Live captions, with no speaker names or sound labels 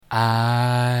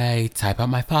I type out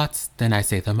my thoughts, then I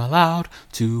say them aloud.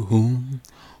 To whom?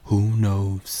 Who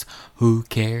knows? Who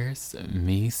cares?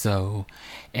 Me so.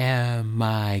 Am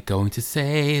I going to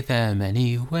say them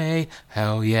anyway?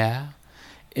 Hell yeah.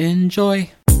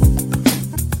 Enjoy.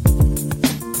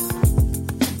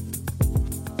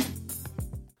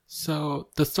 So,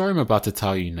 the story I'm about to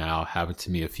tell you now happened to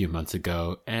me a few months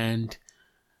ago, and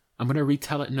I'm going to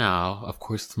retell it now, of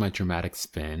course, with my dramatic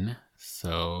spin.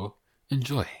 So,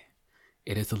 enjoy.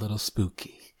 It is a little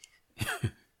spooky.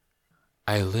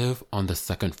 I live on the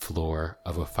second floor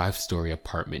of a 5-story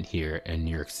apartment here in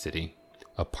New York City.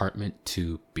 Apartment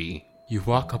 2B. You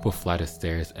walk up a flight of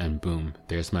stairs and boom,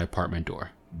 there's my apartment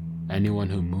door. Anyone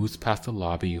who moves past the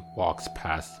lobby walks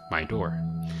past my door.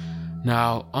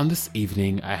 Now, on this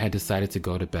evening, I had decided to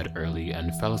go to bed early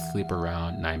and fell asleep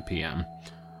around 9 p.m.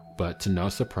 But to no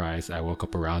surprise, I woke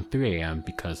up around 3 a.m.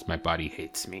 because my body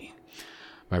hates me.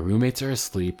 My roommates are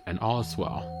asleep and all is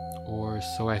well, or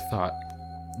so I thought.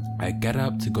 I get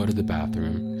up to go to the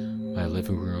bathroom, my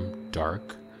living room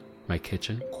dark, my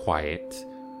kitchen quiet,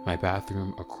 my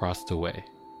bathroom across the way.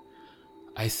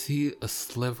 I see a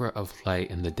sliver of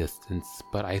light in the distance,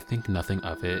 but I think nothing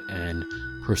of it and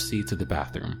proceed to the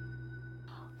bathroom.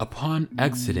 Upon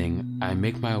exiting, I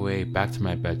make my way back to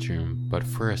my bedroom, but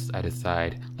first I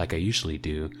decide, like I usually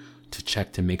do, to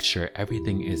check to make sure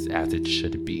everything is as it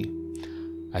should be.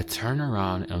 I turn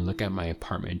around and look at my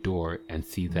apartment door and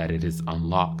see that it is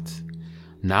unlocked.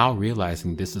 Now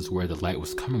realizing this is where the light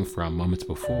was coming from moments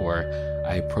before,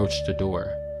 I approached the door,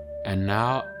 and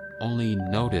now only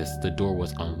noticed the door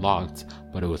was unlocked,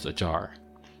 but it was ajar.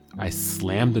 I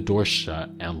slam the door shut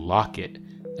and lock it,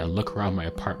 and look around my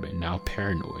apartment, now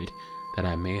paranoid that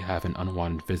I may have an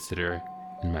unwanted visitor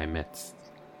in my midst.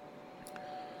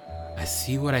 I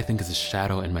see what I think is a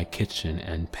shadow in my kitchen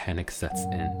and panic sets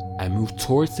in. I move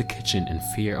towards the kitchen in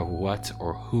fear of what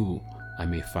or who I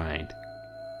may find.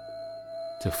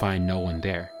 To find no one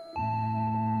there.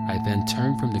 I then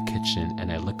turn from the kitchen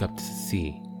and I look up to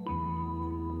see.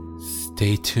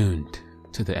 Stay tuned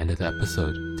to the end of the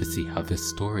episode to see how this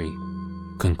story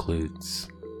concludes.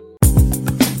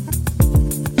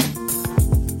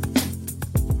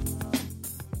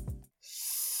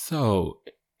 So,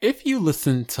 if you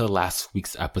listened to last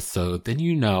week's episode, then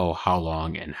you know how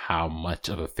long and how much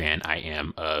of a fan I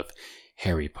am of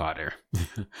Harry Potter.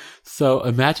 So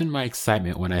imagine my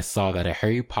excitement when I saw that a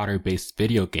Harry Potter based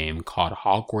video game called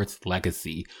Hogwarts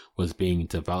Legacy was being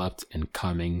developed and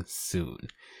coming soon.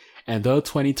 And though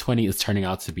 2020 is turning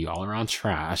out to be all around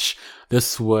trash,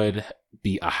 this would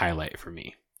be a highlight for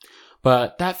me.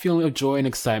 But that feeling of joy and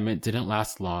excitement didn't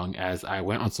last long as I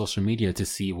went on social media to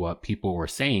see what people were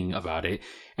saying about it,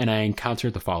 and I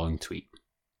encountered the following tweet.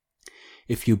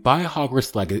 If you buy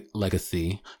Hogwarts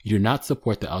Legacy, you do not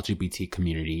support the LGBT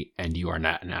community and you are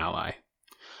not an ally.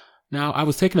 Now, I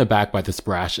was taken aback by this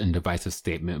brash and divisive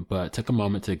statement, but took a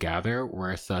moment to gather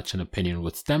where such an opinion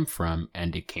would stem from,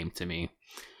 and it came to me.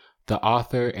 The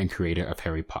author and creator of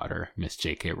Harry Potter, Miss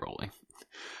J.K. Rowling.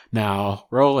 Now,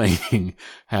 Rowling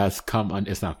has come on.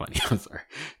 It's not funny. I'm sorry.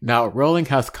 Now, Rowling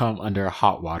has come under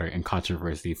hot water and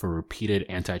controversy for repeated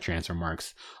anti-trans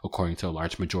remarks, according to a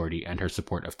large majority, and her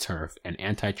support of TERF, an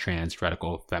anti-trans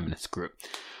radical feminist group.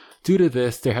 Due to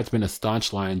this, there has been a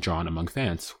staunch line drawn among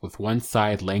fans, with one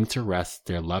side laying to rest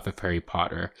their love of Harry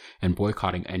Potter and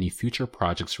boycotting any future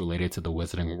projects related to the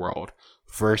Wizarding World,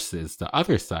 versus the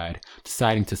other side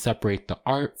deciding to separate the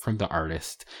art from the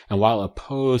artist, and while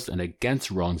opposed and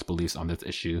against Rowling's beliefs on this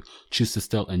issue, choose to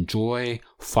still enjoy,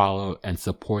 follow, and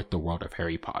support the world of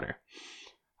Harry Potter.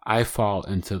 I fall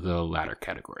into the latter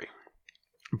category.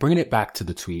 Bringing it back to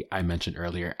the tweet I mentioned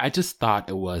earlier, I just thought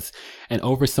it was an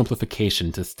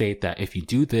oversimplification to state that if you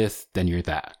do this, then you're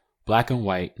that. Black and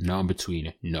white, no in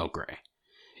between, no gray.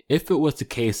 If it was the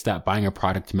case that buying a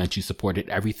product meant you supported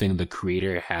everything the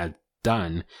creator had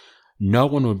done, no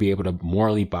one would be able to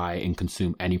morally buy and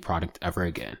consume any product ever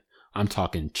again. I'm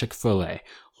talking Chick-fil-A,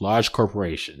 large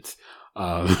corporations,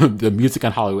 the music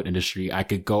and Hollywood industry. I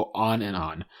could go on and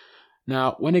on.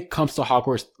 Now, when it comes to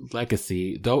Hogwarts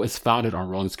Legacy, though it's founded on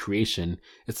Rowling's creation,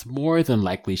 it's more than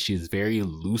likely she's very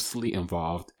loosely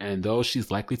involved, and though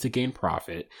she's likely to gain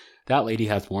profit, that lady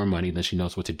has more money than she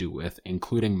knows what to do with,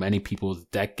 including many people's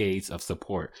decades of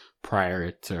support prior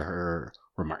to her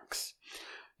remarks.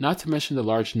 Not to mention the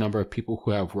large number of people who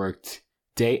have worked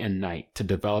day and night to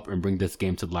develop and bring this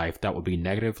game to life that would be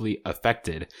negatively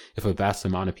affected if a vast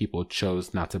amount of people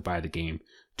chose not to buy the game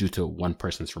due to one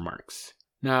person's remarks.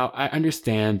 Now, I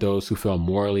understand those who feel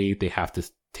morally they have to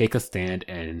take a stand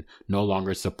and no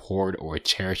longer support or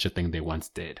cherish the thing they once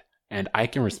did. And I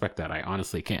can respect that. I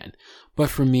honestly can. But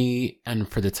for me, and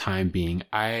for the time being,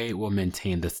 I will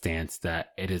maintain the stance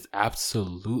that it is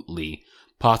absolutely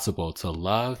possible to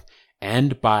love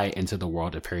and buy into the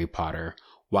world of Harry Potter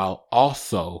while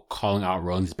also calling out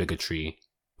Rowling's bigotry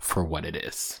for what it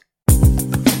is.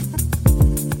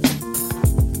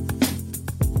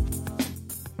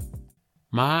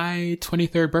 My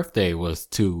 23rd birthday was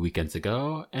 2 weekends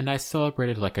ago, and I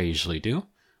celebrated like I usually do,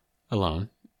 alone.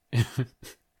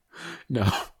 No,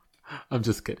 I'm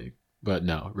just kidding. But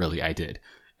no, really, I did.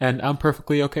 And I'm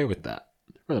perfectly okay with that,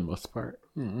 for the most part.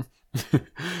 In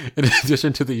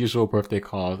addition to the usual birthday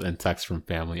calls and texts from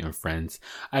family and friends,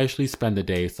 I usually spend the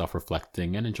day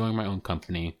self-reflecting and enjoying my own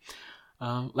company.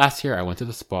 Last year, I went to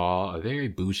the spa, a very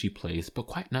bougie place, but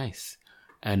quite nice,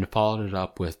 and followed it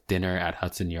up with dinner at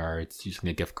Hudson Yards using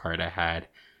a gift card I had,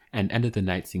 and ended the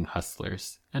night seeing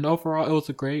Hustlers. And overall, it was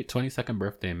a great 22nd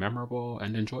birthday, memorable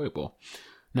and enjoyable.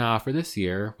 Now, for this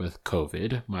year, with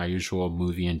COVID, my usual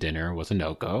movie and dinner was a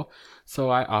no-go, so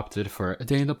I opted for a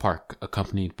day in the park,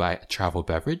 accompanied by a travel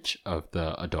beverage of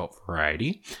the adult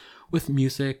variety, with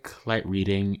music, light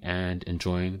reading, and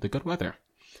enjoying the good weather.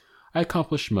 I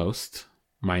accomplished most,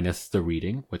 minus the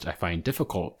reading, which I find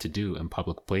difficult to do in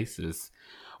public places,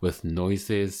 with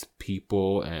noises,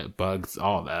 people, and bugs,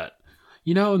 all that.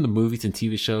 You know, in the movies and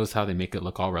TV shows, how they make it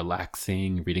look all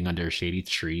relaxing, reading under a shady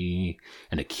tree,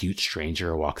 and a cute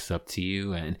stranger walks up to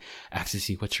you and asks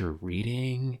you what you're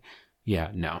reading? Yeah,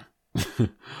 no.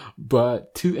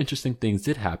 But 2 interesting things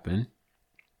did happen.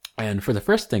 And for the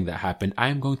first thing that happened, I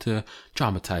am going to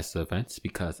dramatize the events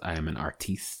because I am an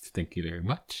artiste. Thank you very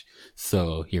much.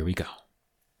 So here we go.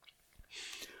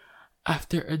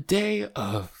 After a day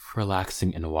of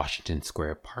relaxing in Washington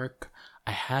Square Park,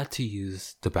 I had to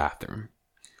use the bathroom.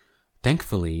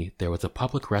 Thankfully, there was a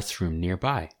public restroom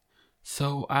nearby,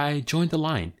 so I joined the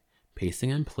line, pacing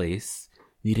in place,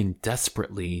 needing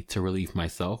desperately to relieve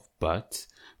myself, but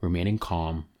remaining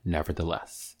calm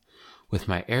nevertheless. With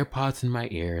my AirPods in my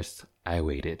ears, I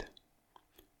waited.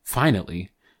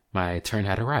 Finally, my turn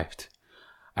had arrived.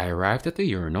 I arrived at the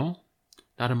urinal.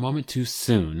 Not a moment too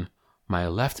soon, my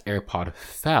left AirPod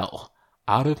fell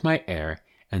out of my ear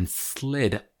and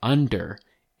slid under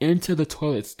into the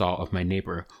toilet stall of my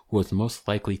neighbor, who was most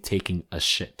likely taking a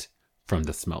shit from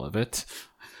the smell of it.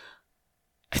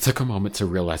 I took a moment to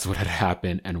realize what had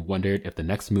happened and wondered if the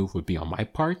next move would be on my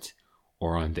part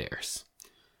or on theirs.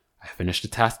 I finished the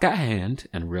task at hand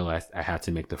and realized I had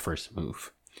to make the first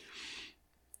move.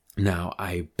 Now,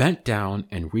 I bent down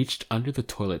and reached under the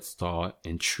toilet stall,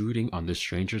 intruding on the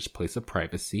stranger's place of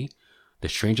privacy. The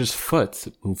stranger's foot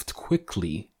moved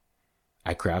quickly.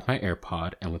 I grabbed my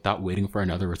AirPod and, without waiting for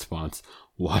another response,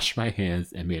 washed my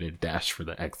hands and made a dash for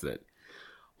the exit.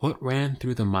 What ran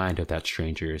through the mind of that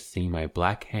stranger, seeing my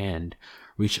black hand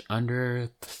reach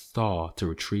under the stall to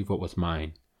retrieve what was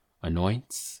mine?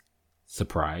 Annoyance?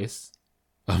 Surprise?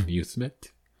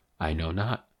 Amusement? I know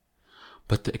not.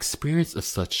 But the experience of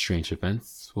such strange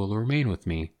events will remain with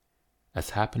me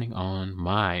as happening on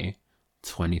my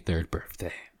 23rd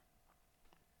birthday.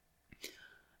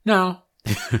 Now,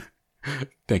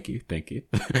 Thank you.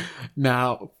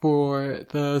 Now, for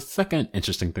the second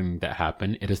interesting thing that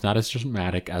happened, it is not as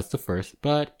dramatic as the first,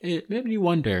 but it made me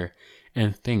wonder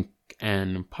and think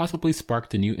and possibly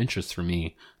sparked a new interest for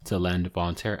me to lend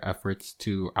volunteer efforts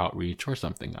to outreach or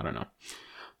something. I don't know.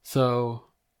 So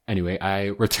anyway, I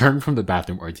returned from the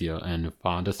bathroom ordeal and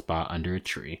found a spot under a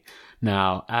tree.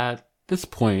 Now, at this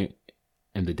point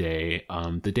in the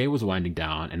day was winding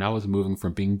down and I was moving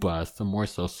from being buzzed to more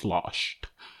so sloshed,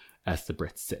 as the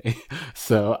Brits say.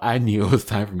 So I knew it was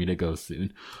time for me to go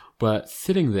soon. But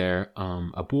sitting there,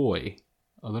 a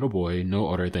little boy, no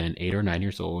older than 8 or 9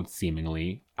 years old,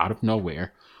 seemingly out of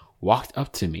nowhere, walked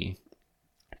up to me,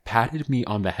 patted me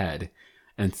on the head,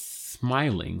 and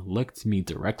smiling, looked me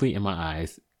directly in my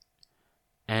eyes.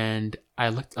 And I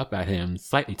looked up at him,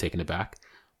 slightly taken aback,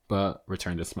 but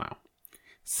returned the smile.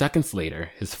 Seconds later,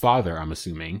 his father, I'm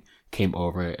assuming, came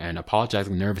over and,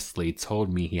 apologizing nervously,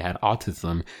 told me he had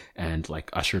autism and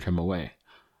ushered him away.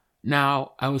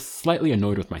 Now, I was slightly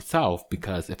annoyed with myself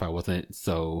because if I wasn't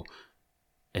so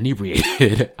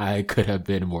inebriated, I could have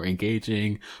been more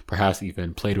engaging, perhaps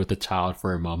even played with the child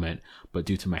for a moment, but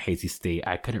due to my hazy state,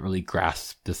 I couldn't really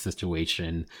grasp the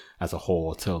situation as a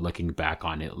whole till looking back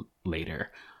on it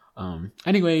later.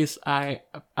 Anyways,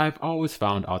 I've always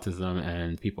found autism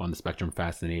and people on the spectrum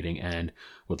fascinating and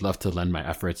would love to lend my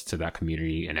efforts to that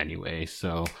community in any way.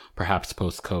 So perhaps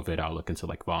post-COVID, I'll look into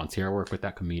volunteer work with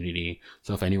that community.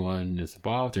 So if anyone is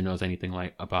involved or knows anything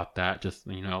about that, just,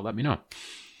 let me know.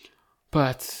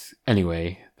 But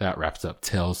anyway, that wraps up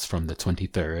Tales from the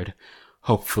 23rd.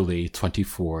 hopefully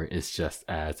 24 is just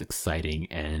as exciting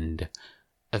and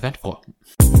eventful.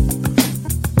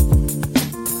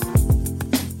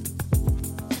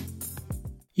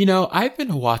 You know, I've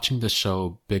been watching the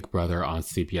show Big Brother on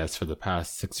CBS for the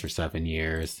past 6 or 7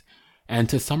 years. And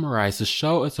to summarize, the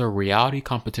show is a reality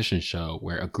competition show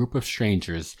where a group of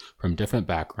strangers from different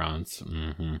backgrounds,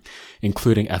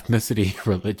 including ethnicity,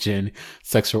 religion,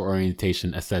 sexual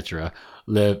orientation, etc.,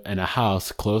 live in a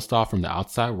house closed off from the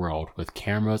outside world with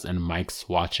cameras and mics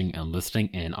watching and listening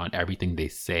in on everything they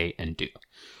say and do.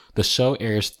 The show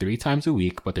airs 3 times a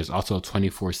week, but there's also a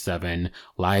 24/7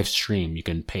 live stream you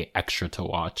can pay extra to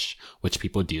watch, which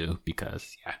people do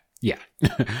because, yeah.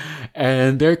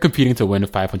 And they're competing to win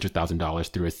 $500,000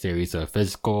 through a series of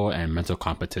physical and mental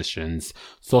competitions,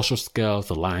 social skills,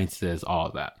 alliances, all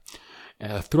of that.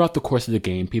 Throughout the course of the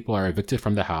game, people are evicted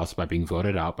from the house by being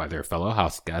voted out by their fellow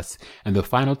house guests, and the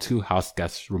final 2 house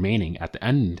guests remaining at the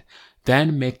end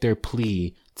then make their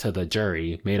plea to the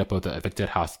jury made up of the evicted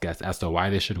house guests as to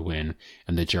why they should win,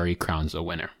 and the jury crowns a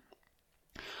winner.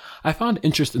 I found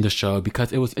interest in the show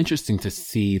because it was interesting to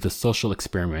see the social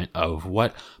experiment of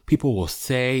what people will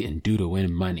say and do to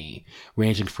win money,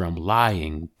 ranging from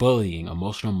lying, bullying,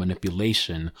 emotional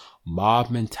manipulation, mob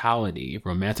mentality,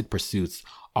 romantic pursuits,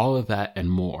 all of that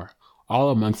and more, all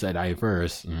amongst a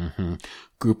diverse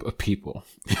group of people.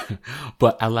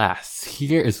 But alas,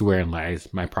 here is wherein lies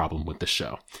my problem with the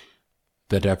show.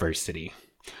 The diversity.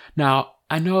 Now,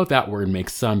 I know that word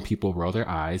makes some people roll their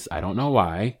eyes. I don't know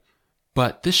why.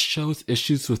 But this show's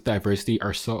issues with diversity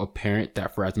are so apparent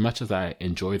that for as much as I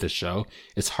enjoy the show,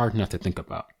 it's hard not to think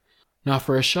about. Now,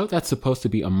 for a show that's supposed to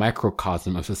be a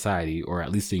microcosm of society, or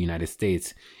at least the United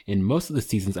States, in most of the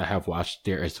seasons I have watched,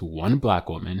 there is 1 black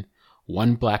woman,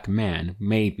 1 black man,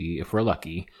 maybe, if we're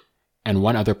lucky, and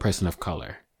 1 other person of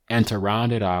color. And to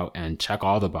round it out and check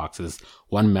all the boxes,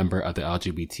 1 member of the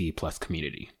LGBT plus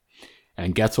community.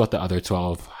 And guess what the other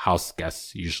 12 house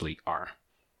guests usually are?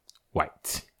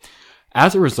 White.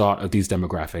 As a result of these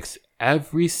demographics,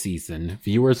 every season,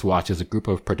 viewers watch as a group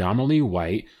of predominantly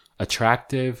white,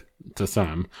 attractive to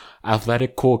some,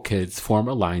 athletic cool kids form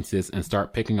alliances and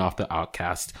start picking off the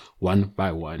outcasts one by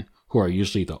one, who are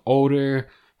usually the older,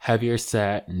 heavier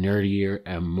set, nerdier,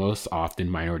 and most often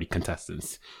minority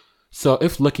contestants. So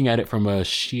if looking at it from a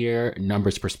sheer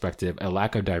numbers perspective, a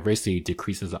lack of diversity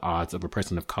decreases the odds of a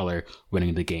person of color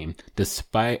winning the game,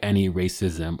 despite any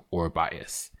racism or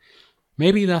bias.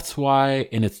 Maybe that's why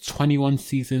in its 21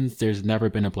 seasons, there's never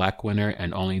been a black winner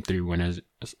and only 3 winners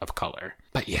of color.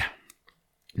 But yeah.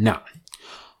 Now,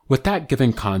 with that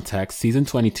given context, season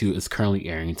 22 is currently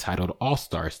airing, titled All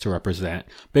Stars, to represent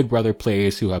Big Brother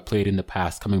players who have played in the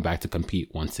past coming back to compete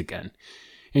once again.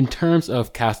 In terms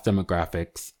of cast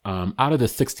demographics, out of the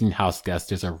 16 house guests,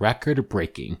 there's a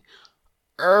record-breaking,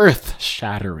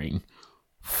 earth-shattering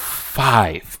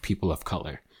 5 people of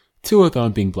color. 2 of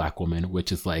them being black women,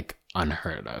 which is like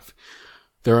unheard of.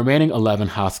 The remaining 11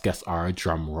 house guests are,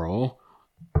 drum roll,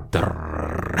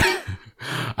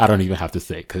 I don't even have to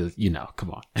say because,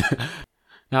 come on.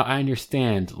 Now, I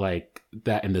understand like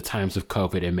that in the times of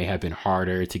COVID, it may have been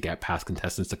harder to get past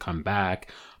contestants to come back,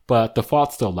 but the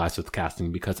fault still lies with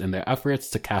casting because in their efforts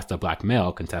to cast a black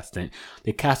male contestant,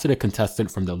 they casted a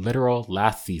contestant from the literal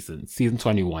last season, season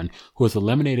 21, who was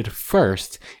eliminated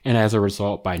first and as a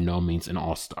result by no means an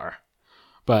all-star.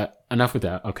 But enough with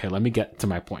that. Okay, let me get to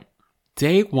my point.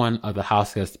 Day 1 of the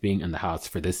house guests being in the house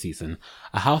for this season,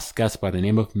 a house guest by the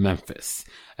name of Memphis,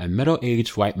 a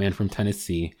middle-aged white man from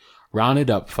Tennessee, rounded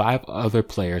up 5 other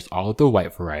players, all of the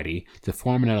white variety, to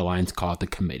form an alliance called the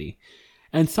Committee.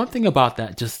 And something about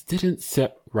that just didn't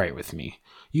sit right with me.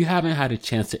 You haven't had a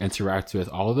chance to interact with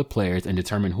all of the players and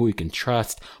determine who you can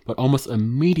trust, but almost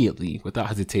immediately, without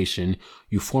hesitation,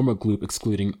 you form a group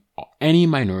excluding any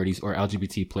minorities or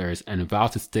LGBT players and vow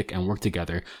to stick and work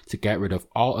together to get rid of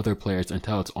all other players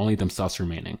until it's only themselves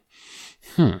remaining.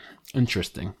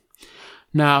 Interesting.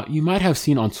 Now, you might have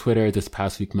seen on Twitter this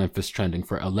past week Memphis trending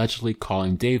for allegedly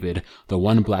calling David, the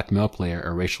 1 black male player,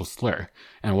 a racial slur.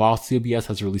 And while CBS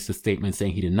has released a statement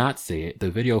saying he did not say it,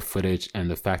 the video footage and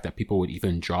the fact that people would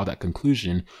even draw that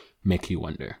conclusion make you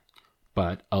wonder.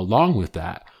 But along with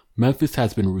that, Memphis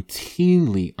has been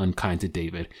routinely unkind to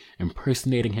David,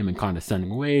 impersonating him in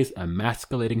condescending ways,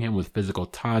 emasculating him with physical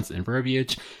taunts and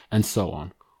verbiage, and so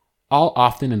on. All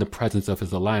often in the presence of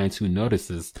his alliance who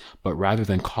notices, but rather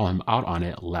than call him out on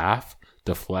it, laugh,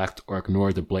 deflect, or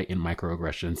ignore the blatant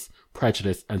microaggressions,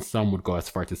 prejudice, and some would go as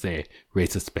far to say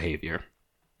racist behavior.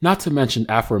 Not to mention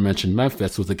aforementioned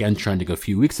Memphis was again trending a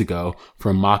few weeks ago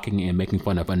for mocking and making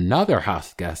fun of another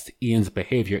house guest, Ian's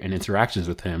behavior and interactions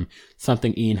with him,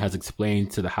 something Ian has explained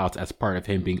to the house as part of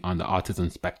him being on the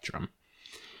autism spectrum.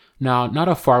 Now, not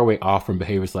a far way off from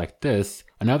behaviors like this,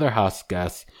 another house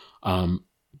guest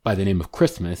by the name of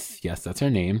Christmas, yes, that's her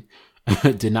name,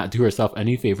 did not do herself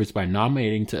any favors by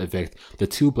nominating to evict the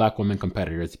two black women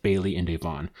competitors, Bailey and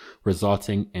Devon,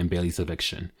 resulting in Bailey's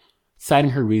eviction,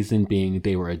 citing her reason being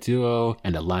they were a duo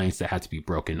and alliance that had to be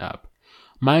broken up.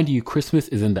 Mind you, Christmas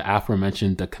is in the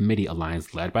aforementioned The Committee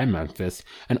alliance led by Memphis,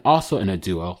 and also in a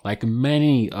duo like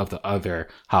many of the other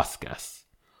house guests.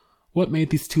 What made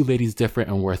these two ladies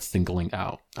different and worth singling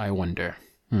out? I wonder.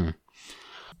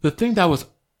 The thing that was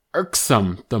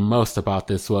irksome the most about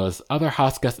this was other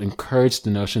house guests encouraged the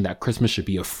notion that Christmas should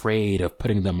be afraid of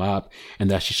putting them up and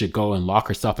that she should go and lock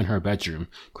herself in her bedroom.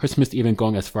 Christmas even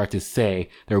going as far to say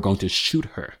they were going to shoot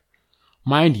her.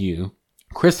 Mind you,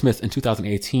 Christmas in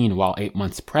 2018, while 8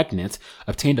 months pregnant,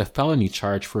 obtained a felony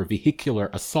charge for vehicular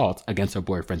assault against her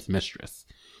boyfriend's mistress.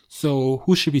 So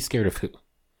who should be scared of who?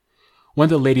 When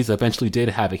the ladies eventually did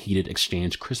have a heated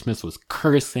exchange, Christmas was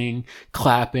cursing,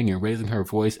 clapping, and raising her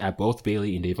voice at both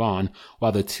Bailey and Devon,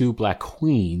 while the two black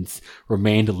queens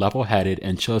remained level-headed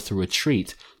and chose to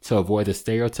retreat to avoid the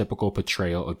stereotypical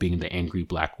portrayal of being the angry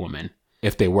black woman,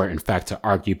 if they were in fact to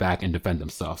argue back and defend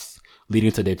themselves,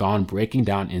 leading to Devon breaking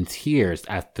down in tears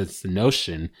at this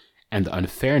notion and the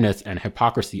unfairness and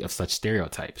hypocrisy of such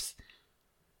stereotypes.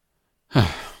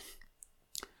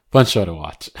 Fun show to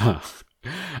watch.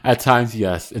 At times,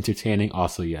 yes. Entertaining,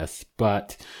 also yes.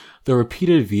 But the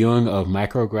repeated viewing of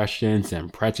microaggressions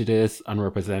and prejudice,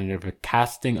 unrepresentative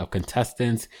casting of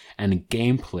contestants, and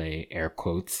gameplay, air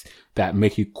quotes, that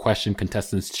make you question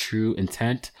contestants' true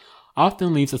intent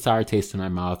often leaves a sour taste in my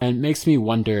mouth and makes me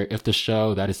wonder if the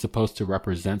show that is supposed to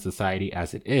represent society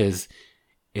as it is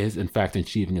in fact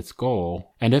achieving its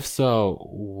goal. And if so,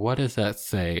 what does that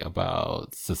say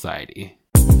about society?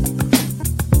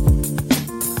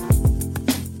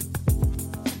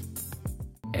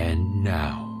 And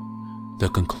now, the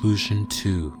conclusion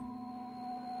to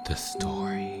the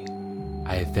story.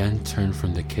 I then turn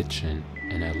from the kitchen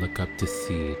and I look up to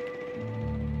see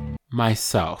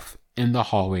myself in the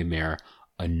hallway mirror,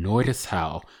 annoyed as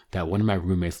hell that one of my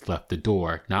roommates left the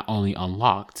door not only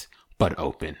unlocked, but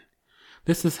open.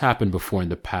 This has happened before in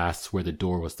the past where the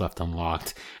door was left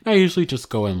unlocked, and I usually just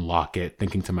go and lock it,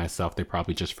 thinking to myself they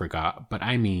probably just forgot. But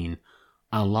I mean,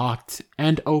 unlocked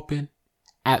and open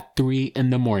at 3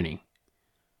 a.m.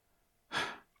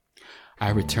 I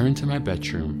return to my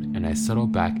bedroom and I settle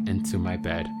back into my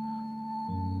bed,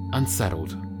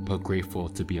 unsettled but grateful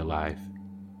to be alive.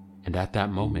 And at that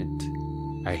moment,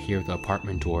 I hear the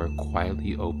apartment door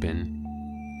quietly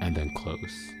open and then close.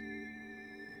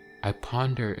 I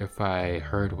ponder if I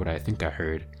heard what I think I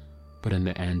heard, but in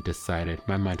the end decided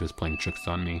my mind was playing tricks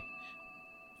on me.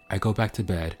 I go back to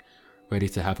bed, ready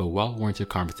to have a well-warranted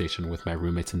conversation with my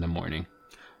roommates in the morning.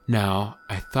 Now,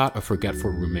 I thought a forgetful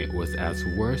roommate was as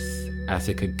worse as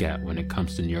it could get when it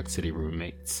comes to New York City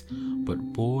roommates, but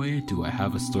boy do I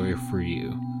have a story for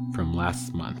you from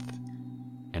last month,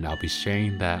 and I'll be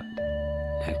sharing that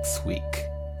next week.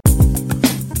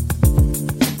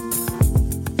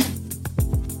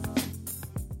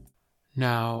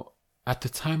 Now, at the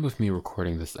time of me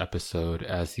recording this episode,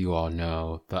 as you all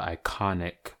know, the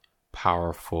iconic,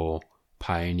 powerful,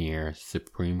 pioneer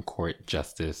Supreme Court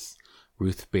Justice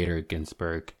Ruth Bader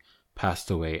Ginsburg passed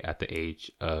away at the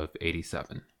age of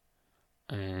 87.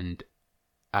 And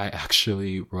I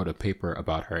actually wrote a paper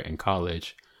about her in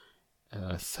college.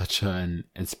 Such an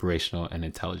inspirational and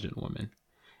intelligent woman.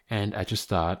 And I just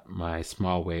thought my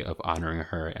small way of honoring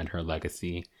her and her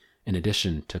legacy, in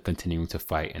addition to continuing to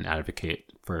fight and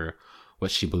advocate for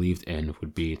what she believed in,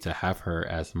 would be to have her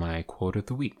as my quote of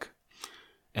the week.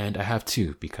 And I have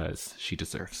two because she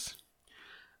deserves.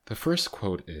 The first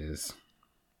quote is,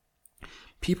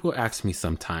 "People ask me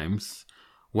sometimes,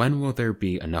 when will there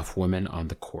be enough women on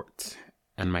the court?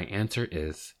 And my answer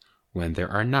is, when there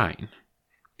are 9.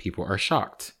 People are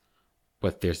shocked,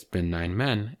 but there's been 9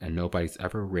 men and nobody's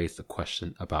ever raised a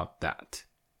question about that.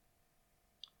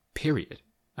 Period."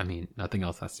 I mean, nothing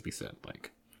else has to be said.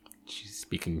 Like, she's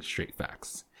speaking straight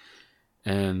facts.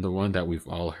 And the one that we've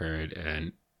all heard,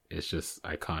 and it's just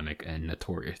iconic and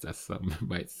notorious, as some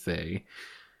might say,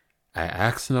 "I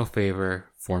ask no favor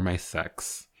for my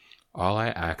sex. All I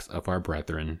ask of our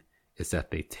brethren is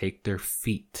that they take their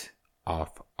feet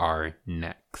off our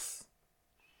necks."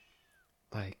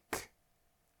 Like,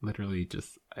 literally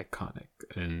just iconic.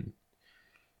 And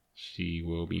she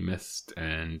will be missed,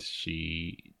 and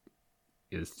she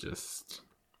is just,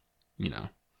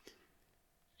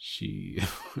 she,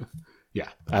 yeah,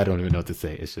 I don't even know what to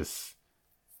say. It's just,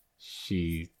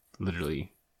 she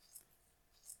literally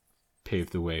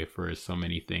paved the way for so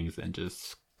many things and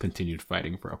just continued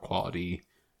fighting for equality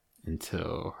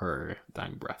until her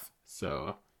dying breath.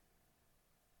 So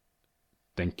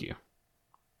thank you.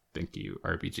 Thank you,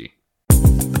 RBG.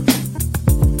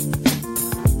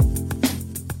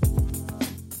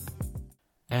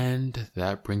 And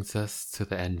that brings us to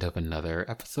the end of another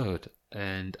episode.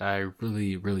 And I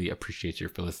really, really appreciate you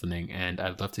for listening. And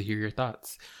I'd love to hear your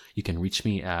thoughts. You can reach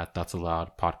me at Thoughts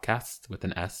Aloud Podcast with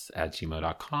an S at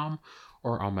gmail.com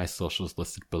or on my socials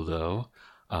listed below.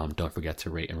 Don't forget to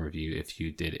rate and review if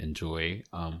you did enjoy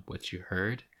what you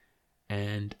heard.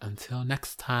 And until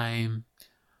next time,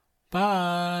 bye.